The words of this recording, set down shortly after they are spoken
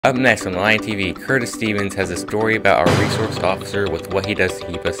Up next on Lion TV, Curtis Stevens has a story about our resource officer with what he does to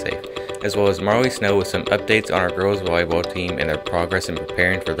keep us safe, as well as Marley Snow with some updates on our girls volleyball team and their progress in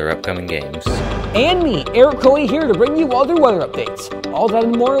preparing for their upcoming games. And me, Eric Coey, here to bring you all their weather updates. All that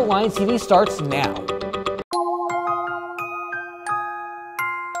and more, Lion TV starts now.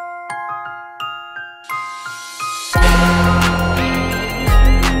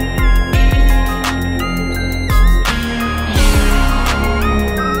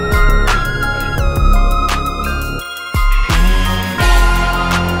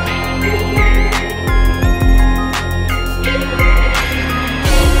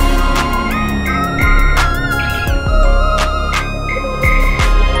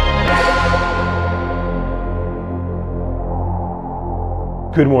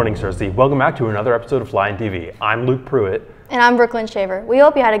 Good morning, Cersei. Welcome back to another episode of Lion TV. I'm Luke Pruitt. And I'm Brooklyn Shaver. We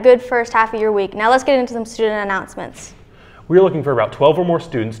hope you had a good first half of your week. Now let's get into some student announcements. We're looking for about 12 or more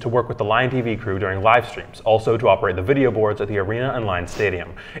students to work with the Lion TV crew during live streams, also to operate the video boards at the arena and Lion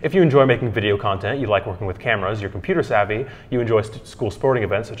Stadium. If you enjoy making video content, you like working with cameras, you're computer savvy, you enjoy school sporting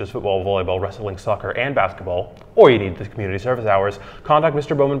events such as football, volleyball, wrestling, soccer, and basketball, or you need the community service hours, contact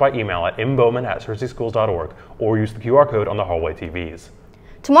Mr. Bowman by email at mbowman@cerseischools.org or use the QR code on the hallway TVs.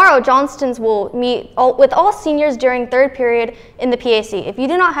 Tomorrow, Johnstons will meet with all seniors during third period in the PAC. If you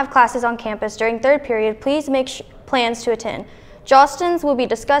do not have classes on campus during third period, please make plans to attend. Johnstons will be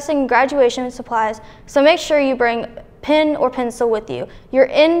discussing graduation supplies, so make sure you bring pen or pencil with you. Your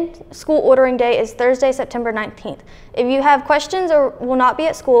in-school ordering day is Thursday, September 19th. If you have questions or will not be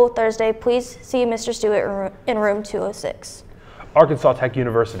at school Thursday, please see Mr. Stewart in room 206. Arkansas Tech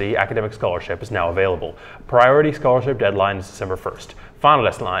University Academic Scholarship is now available. Priority scholarship deadline is December 1st. Final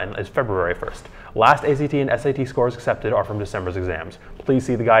deadline is February 1st. Last ACT and SAT scores accepted are from December's exams. Please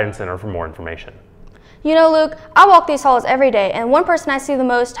see the Guidance Center for more information. You know, Luke, I walk these halls every day, and one person I see the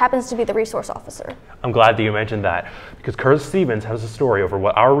most happens to be the resource officer. I'm glad that you mentioned that, because Curtis Stevens has a story over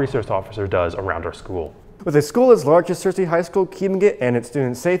what our resource officer does around our school. With a school as large as Cersei High School, keeping it and its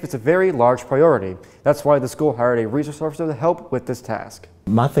students safe is a very large priority. That's why the school hired a resource officer to help with this task.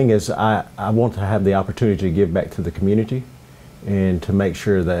 My thing is I want to have the opportunity to give back to the community and to make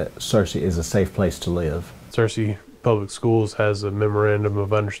sure that Cersei is a safe place to live. Cersei Public Schools has a memorandum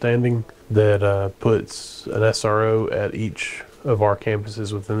of understanding that puts an SRO at each of our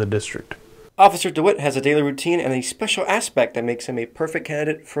campuses within the district. Officer DeWitt has a daily routine and a special aspect that makes him a perfect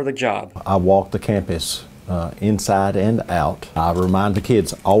candidate for the job. I walk the campus inside and out. I remind the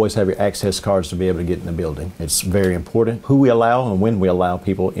kids, always have your access cards to be able to get in the building. It's very important who we allow and when we allow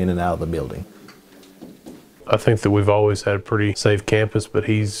people in and out of the building. I think that we've always had a pretty safe campus, but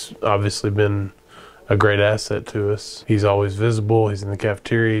he's obviously been a great asset to us. He's always visible, he's in the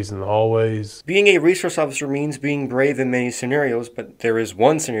cafeteria, he's in the hallways. Being a resource officer means being brave in many scenarios, but there is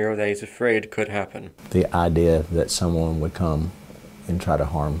one scenario that he's afraid could happen. The idea that someone would come and try to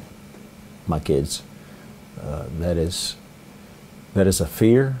harm my kids, that is a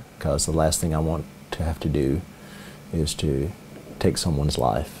fear, because the last thing I want to have to do is to take someone's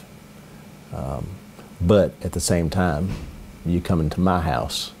life. But at the same time, you come into my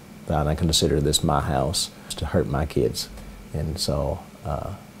house, that I consider this my house, to hurt my kids. And so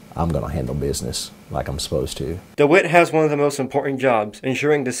I'm going to handle business like I'm supposed to. DeWitt has one of the most important jobs,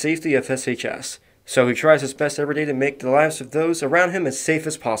 ensuring the safety of SHS. So he tries his best every day to make the lives of those around him as safe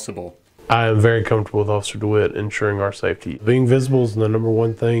as possible. I am very comfortable with Officer DeWitt ensuring our safety. Being visible is the number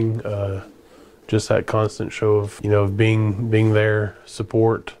one thing. Just that constant show of, being there,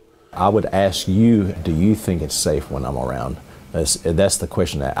 support. I would ask you, do you think it's safe when I'm around? That's the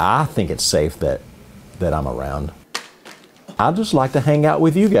question. That I think it's safe that I'm around. I just like to hang out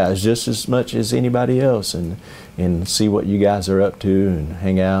with you guys just as much as anybody else and see what you guys are up to and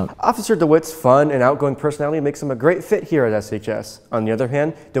hang out. Officer DeWitt's fun and outgoing personality makes him a great fit here at SHS. On the other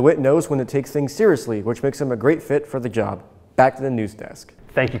hand, DeWitt knows when to take things seriously, which makes him a great fit for the job. Back to the news desk.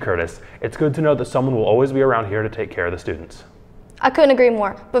 Thank you, Curtis. It's good to know that someone will always be around here to take care of the students. I couldn't agree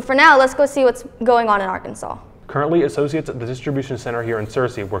more, but for now, let's go see what's going on in Arkansas. Currently, associates at the distribution center here in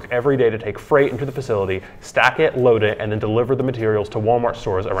Cersei work every day to take freight into the facility, stack it, load it, and then deliver the materials to Walmart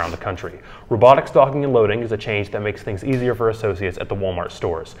stores around the country. Robotic stocking and loading is a change that makes things easier for associates at the Walmart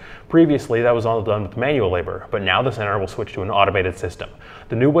stores. Previously, that was all done with manual labor, but now the center will switch to an automated system.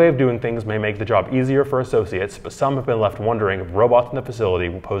 The new way of doing things may make the job easier for associates, but some have been left wondering if robots in the facility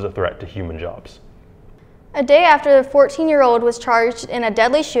will pose a threat to human jobs. A day after the 14-year-old was charged in a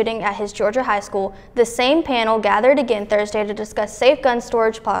deadly shooting at his Georgia high school, the same panel gathered again Thursday to discuss safe gun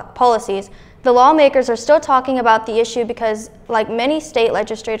storage policies The lawmakers are still talking about the issue because, like many state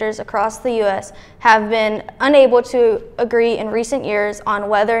legislators across the U.S., have been unable to agree in recent years on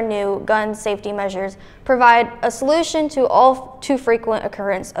whether new gun safety measures provide a solution to all too frequent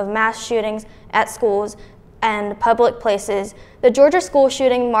occurrence of mass shootings at schools and public places. The Georgia school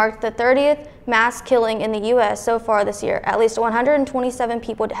shooting marked the 30th mass killing in the U.S. so far this year. At least 127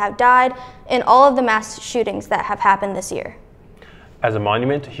 people have died in all of the mass shootings that have happened this year. As a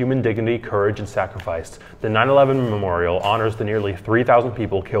monument to human dignity, courage, and sacrifice, the 9/11 Memorial honors the nearly 3,000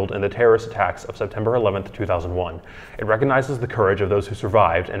 people killed in the terrorist attacks of September 11, 2001. It recognizes the courage of those who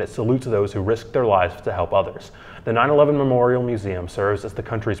survived, and it salutes those who risked their lives to help others. The 9/11 Memorial Museum serves as the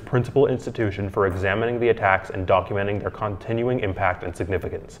country's principal institution for examining the attacks and documenting their continuing impact and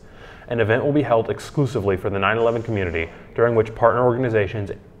significance. An event will be held exclusively for the 9/11 community, during which partner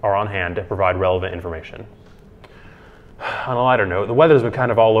organizations are on hand to provide relevant information. On a lighter note, the weather's been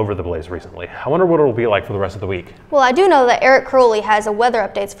kind of all over the place recently. I wonder what it'll be like for the rest of the week. Well, I do know that Eric Crowley has a weather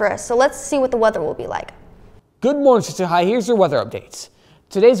updates for us, so let's see what the weather will be like. Good morning, Sister High. Here's your weather updates.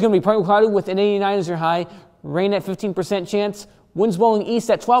 Today's going to be partly cloudy with an 89 as your high, rain at 15% chance, winds blowing east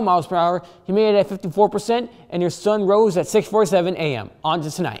at 12 miles per hour, humidity at 54%, and your sun rose at 6:47 a.m. On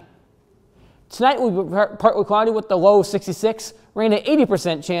to tonight. Tonight will be partly cloudy with the low of 66, rain at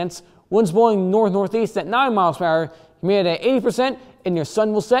 80% chance, winds blowing north-northeast at 9 miles per hour, humidity at 80%, and your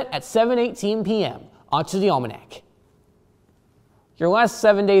sun will set at 7:18 p.m. On to the almanac. Your last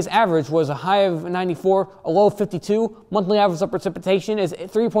 7 days average was a high of 94, a low of 52. Monthly average of precipitation is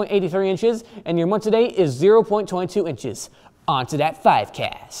 3.83 inches, and your month today is 0.22 inches. On to that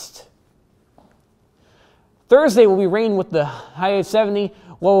 5cast. Thursday will be rain with the high of 70,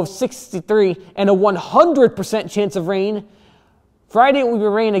 low of 63, and a 100% chance of rain. Friday will be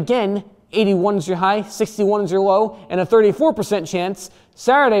rain again. 81 is your high, 61 is your low, and a 34% chance.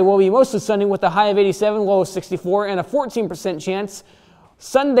 Saturday will be mostly sunny with a high of 87, low of 64, and a 14% chance.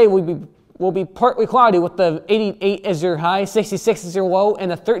 Sunday will be partly cloudy with the 88 as your high, 66 is your low,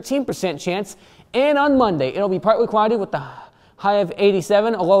 and a 13% chance. And on Monday, it'll be partly cloudy with the high of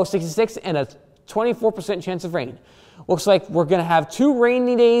 87, a low of 66, and a 24% chance of rain. Looks like we're going to have 2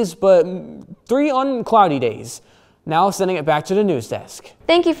 rainy days, but 3 uncloudy days. Now sending it back to the news desk.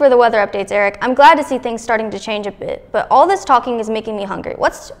 Thank you for the weather updates, Eric. I'm glad to see things starting to change a bit, but all this talking is making me hungry.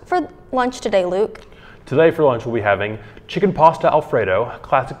 What's for lunch today, Luke? Today for lunch we'll be having chicken pasta Alfredo,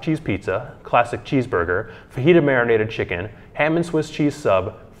 classic cheese pizza, classic cheeseburger, fajita marinated chicken, ham and Swiss cheese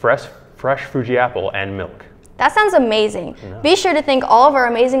sub, fresh Fuji apple, and milk. That sounds amazing. Be sure to thank all of our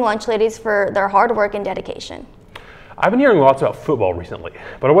amazing lunch ladies for their hard work and dedication. I've been hearing lots about football recently,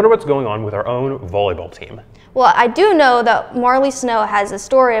 but I wonder what's going on with our own volleyball team. Well, I do know that Marley Snow has a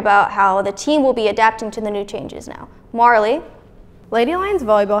story about how the team will be adapting to the new changes now. Marley? Lady Lions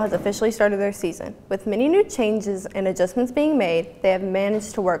Volleyball has officially started their season. With many new changes and adjustments being made, they have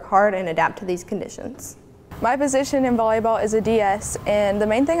managed to work hard and adapt to these conditions. My position in volleyball is a DS, and the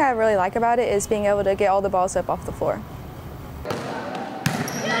main thing I really like about it is being able to get all the balls up off the floor.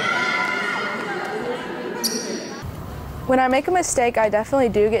 When I make a mistake, I definitely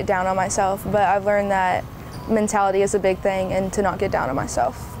do get down on myself, but I've learned that mentality is a big thing and to not get down on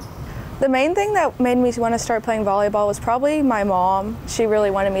myself. The main thing that made me want to start playing volleyball was probably my mom. She really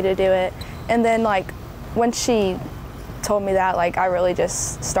wanted me to do it. And then when she told me that, I really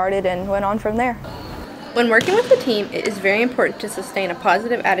just started and went on from there. When working with a team, it is very important to sustain a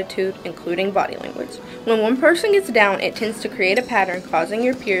positive attitude, including body language. When one person gets down, it tends to create a pattern, causing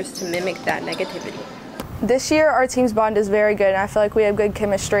your peers to mimic that negativity. This year, our team's bond is very good, and I feel like we have good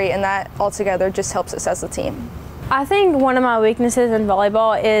chemistry, and that altogether just helps us as a team. I think one of my weaknesses in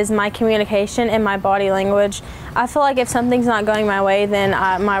volleyball is my communication and my body language. I feel like if something's not going my way, then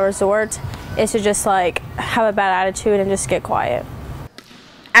my resort is to just have a bad attitude and just get quiet.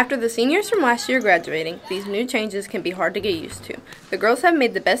 After the seniors from last year graduating, these new changes can be hard to get used to. The girls have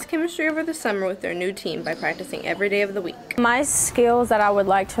made the best chemistry over the summer with their new team by practicing every day of the week. My skills that I would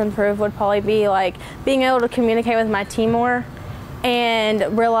like to improve would probably be being able to communicate with my team more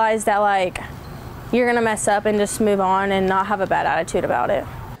and realize that you're going to mess up and just move on and not have a bad attitude about it.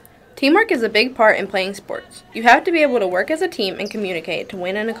 Teamwork is a big part in playing sports. You have to be able to work as a team and communicate to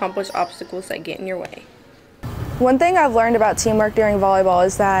win and accomplish obstacles that get in your way. One thing I've learned about teamwork during volleyball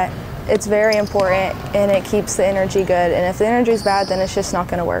is that it's very important and it keeps the energy good. And if the energy is bad, then it's just not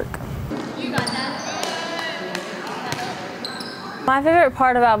going to work. My favorite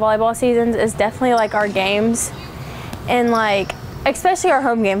part about volleyball seasons is definitely our games and especially our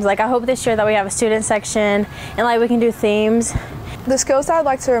home games. I hope this year that we have a student section and we can do themes. The skills that I'd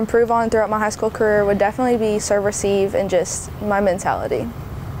like to improve on throughout my high school career would definitely be serve receive and just my mentality.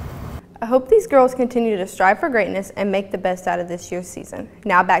 I hope these girls continue to strive for greatness and make the best out of this year's season.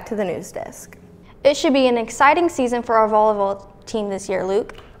 Now back to the news desk. It should be an exciting season for our volleyball team this year,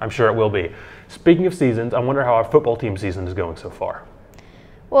 Luke. I'm sure it will be. Speaking of seasons, I wonder how our football team season is going so far.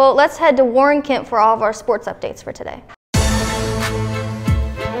 Well, let's head to Warren Kemp for all of our sports updates for today.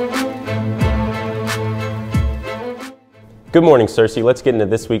 Good morning, Cersei. Let's get into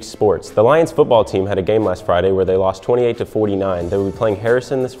this week's sports. The Lions football team had a game last Friday where they lost 28-49. They will be playing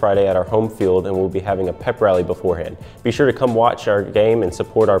Harrison this Friday at our home field and we'll be having a pep rally beforehand. Be sure to come watch our game and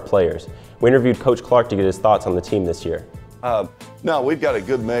support our players. We interviewed Coach Clark to get his thoughts on the team this year. No, we've got a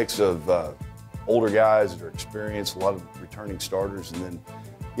good mix of older guys that are experienced, a lot of returning starters, and then,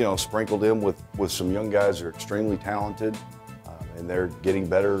 you know, sprinkled in with some young guys that are extremely talented, and they're getting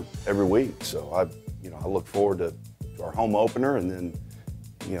better every week. So I look forward to our home opener, and then,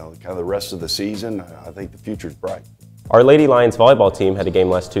 you know, kind of the rest of the season. I think the future's bright. Our Lady Lions volleyball team had a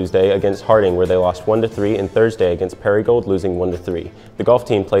game last Tuesday against Harding where they lost 1-3 and Thursday against Perigold losing 1-3. The golf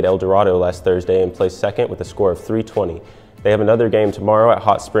team played El Dorado last Thursday and placed second with a score of 320. They have another game tomorrow at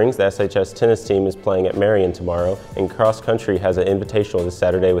Hot Springs. The SHS tennis team is playing at Marion tomorrow, and cross country has an invitational this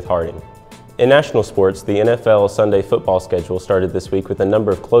Saturday with Harding. In national sports, the NFL Sunday football schedule started this week with a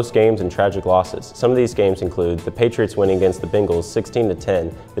number of close games and tragic losses. Some of these games include the Patriots winning against the Bengals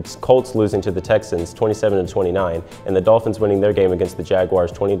 16-10, the Colts losing to the Texans 27-29, and the Dolphins winning their game against the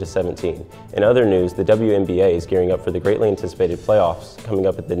Jaguars 20-17. In other news, the WNBA is gearing up for the greatly anticipated playoffs coming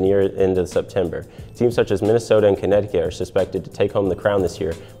up at the near end of September. Teams such as Minnesota and Connecticut are suspected to take home the crown this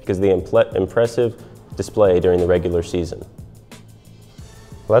year because of the impressive display during the regular season.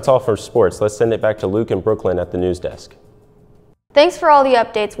 Well, that's all for sports. Let's send it back to Luke and Brooklyn at the news desk. Thanks for all the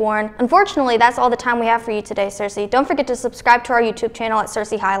updates, Warren. Unfortunately, that's all the time we have for you today, Cersei. Don't forget to subscribe to our YouTube channel at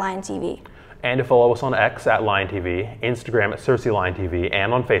Cersei Highline TV. And to follow us on X at Lion TV, Instagram at Cersei Lion TV,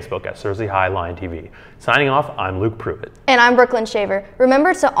 and on Facebook at Cersei High Lion TV. Signing off, I'm Luke Pruitt. And I'm Brooklyn Shaver.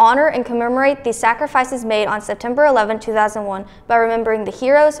 Remember to honor and commemorate the sacrifices made on September 11, 2001 by remembering the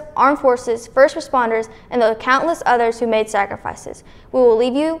heroes, armed forces, first responders, and the countless others who made sacrifices. We will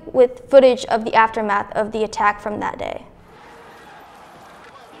leave you with footage of the aftermath of the attack from that day.